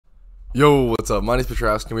Yo, what's up? My name's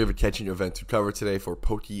Petrowski, and we have a catching event to cover today for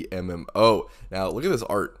PokeMMO. Now, look at this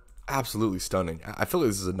art. Absolutely stunning. I feel like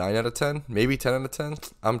this is a 9 out of 10, maybe 10 out of 10.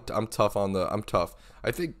 I'm tough on the, I'm tough.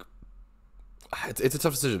 I think, it's a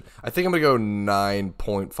tough decision. I think I'm going to go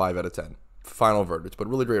 9.5 out of 10. Final verdict, but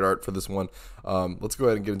really great art for this one. Let's go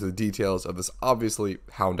ahead and get into the details of this, obviously,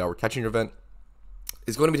 Houndour catching event.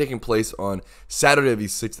 Is going to be taking place on Saturday, the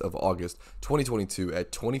 6th of August, 2022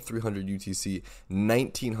 at 2300 UTC,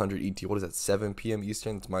 1900 ET. What is that, 7 p.m.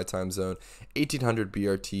 Eastern? That's my time zone. 1800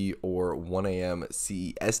 BRT or 1 a.m.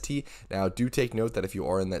 CEST. Now, do take note that if you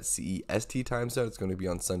are in that CEST time zone, it's going to be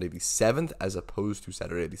on Sunday the 7th as opposed to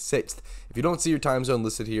Saturday the 6th. If you don't see your time zone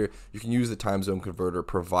listed here, you can use the time zone converter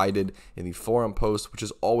provided in the forum post, which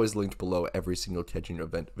is always linked below every single catching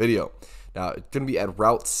event video. Now, it's going to be at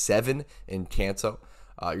Route 7 in Kanto.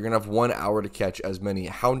 You're going to have 1 hour to catch as many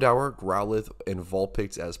Houndour, Growlithe, and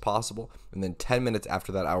Vulpix as possible, and then 10 minutes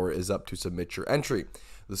after that hour is up to submit your entry.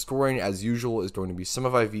 The scoring, as usual, is going to be sum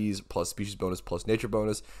of IVs plus species bonus plus nature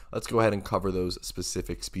bonus. Let's go ahead and cover those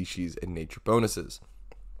specific species and nature bonuses.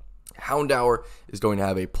 Houndour is going to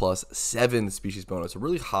have a +7 species bonus, a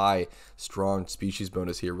really high, strong species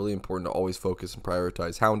bonus here. Really important to always focus and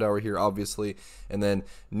prioritize Houndour here, obviously. And then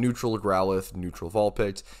neutral Growlithe, neutral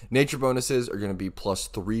Vulpix. Nature bonuses are going to be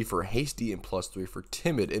 +3 for Hasty and +3 for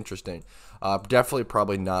Timid. Interesting. Definitely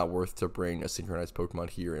probably not worth to bring a synchronized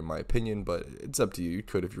Pokemon here, in my opinion, but it's up to you. You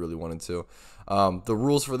could if you really wanted to. The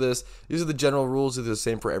rules for this, these are the general rules. They're the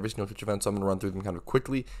same for every single catch event, so I'm going to run through them kind of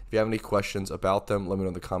quickly. If you have any questions about them, let me know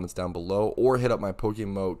in the comments down below, or hit up my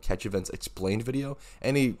PokeMMO Catch Events Explained video.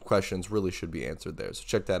 Any questions really should be answered there, so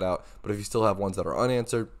check that out. But if you still have ones that are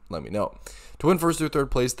unanswered, let me know. To win first through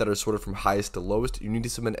third place that are sorted from highest to lowest, you need to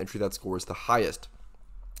submit an entry that scores the highest.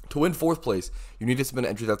 To win fourth place, you need to submit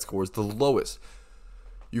an entry that scores the lowest.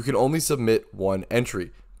 You can only submit one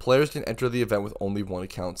entry. Players can enter the event with only one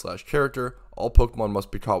account/character. All Pokemon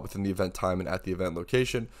must be caught within the event time and at the event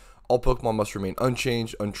location. All Pokemon must remain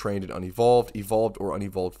unchanged, untrained, and unevolved. Evolved or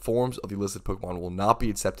unevolved forms of the listed Pokemon will not be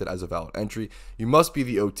accepted as a valid entry. You must be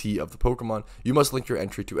the OT of the Pokemon. You must link your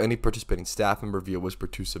entry to any participating staff member via Whisper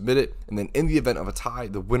to submit it. And then in the event of a tie,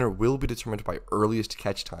 the winner will be determined by earliest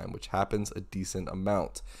catch time, which happens a decent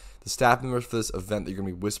amount. The staff members for this event that you're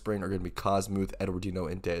going to be whispering are going to be Cosmooth, Edwardino,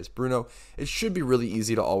 and Deus Bruno. It should be really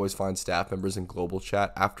easy to always find staff members in global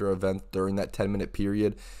chat after an event during that 10-minute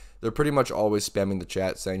period. They're pretty much always spamming the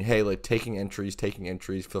chat saying, hey, like, taking entries,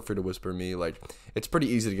 feel free to whisper me. Like, it's pretty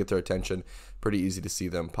easy to get their attention, pretty easy to see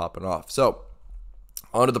them popping off. So,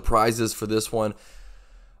 on to the prizes for this one.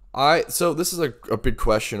 So this is a big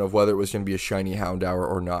question of whether it was going to be a shiny Houndour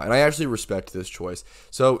or not, and I actually respect this choice.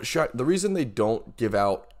 So the reason they don't give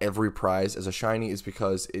out every prize as a shiny is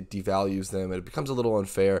because it devalues them, and it becomes a little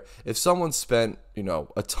unfair. If someone spent, you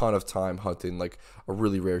know, a ton of time hunting like a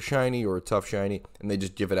really rare shiny or a tough shiny, and they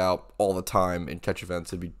just give it out all the time in catch events,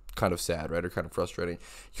 it'd be kind of sad, right, or kind of frustrating.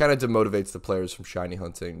 It kind of demotivates the players from shiny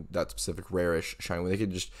hunting that specific rarish shiny when they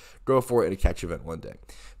can just go for it in a catch event one day.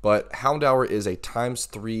 But Houndour is a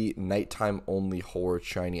 ×3 nighttime only horde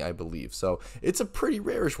shiny, I believe. So it's a pretty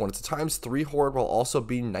rarish one. It's a ×3 horde while also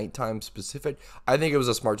being nighttime specific. I think it was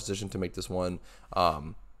a smart decision to make this one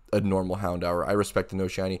a normal Houndour. I respect the no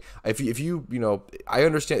shiny. If you know, I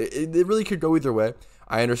understand it really could go either way.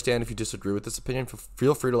 I understand if you disagree with this opinion.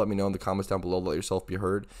 Feel free to let me know in the comments down below. Let yourself be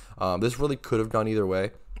heard. This really could have gone either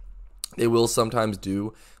way. They will sometimes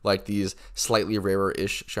do like these slightly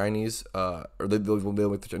rarer-ish shinies, or they'll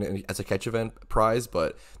make it as a catch event prize,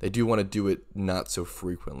 but they do want to do it not so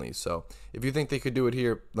frequently. So if you think they could do it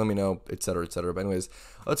here, let me know, etc., etc. But anyways,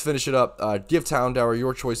 let's finish it up. Give Houndour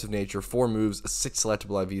your choice of nature, 4 moves, 6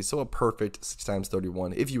 selectable IVs, so a perfect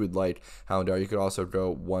 6×31 if you would like Houndour. You could also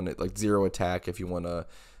go 0 attack if you want to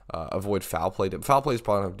avoid foul play. Foul play is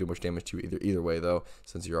probably not going to do much damage to you either way, though,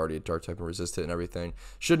 since you're already a dark type and resistant and everything.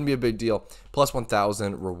 Shouldn't be a big deal. Plus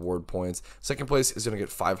 1,000 reward points. Second place is going to get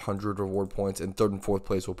 500 reward points, and third and fourth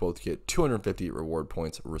place will both get 250 reward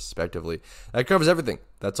points, respectively. That covers everything.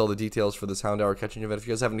 That's all the details for this Houndour catching event. If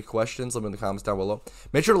you guys have any questions, let me know in the comments down below.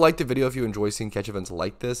 Make sure to like the video if you enjoy seeing catch events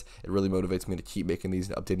like this. It really motivates me to keep making these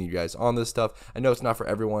and updating you guys on this stuff. I know it's not for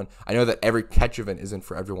everyone. I know that every catch event isn't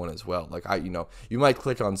for everyone as well. Like, you might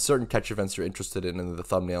click on certain catch events you're interested in the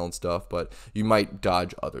thumbnail and stuff, but you might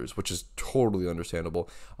dodge others, which is totally understandable.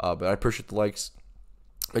 But I appreciate the likes.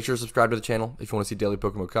 Make sure to subscribe to the channel if you want to see daily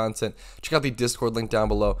PokeMMO content. Check out the Discord link down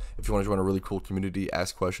below if you want to join a really cool community,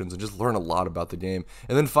 ask questions, and just learn a lot about the game.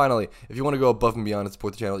 And then finally, if you want to go above and beyond and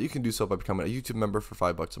support the channel, you can do so by becoming a YouTube member for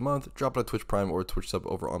 $5 a month, dropping a Twitch Prime or a Twitch sub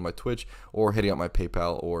over on my Twitch, or hitting up my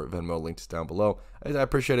PayPal or Venmo links down below. I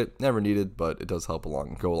appreciate it. Never needed, but it does help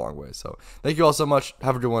go a long way. So thank you all so much.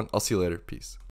 Have a good one. I'll see you later. Peace.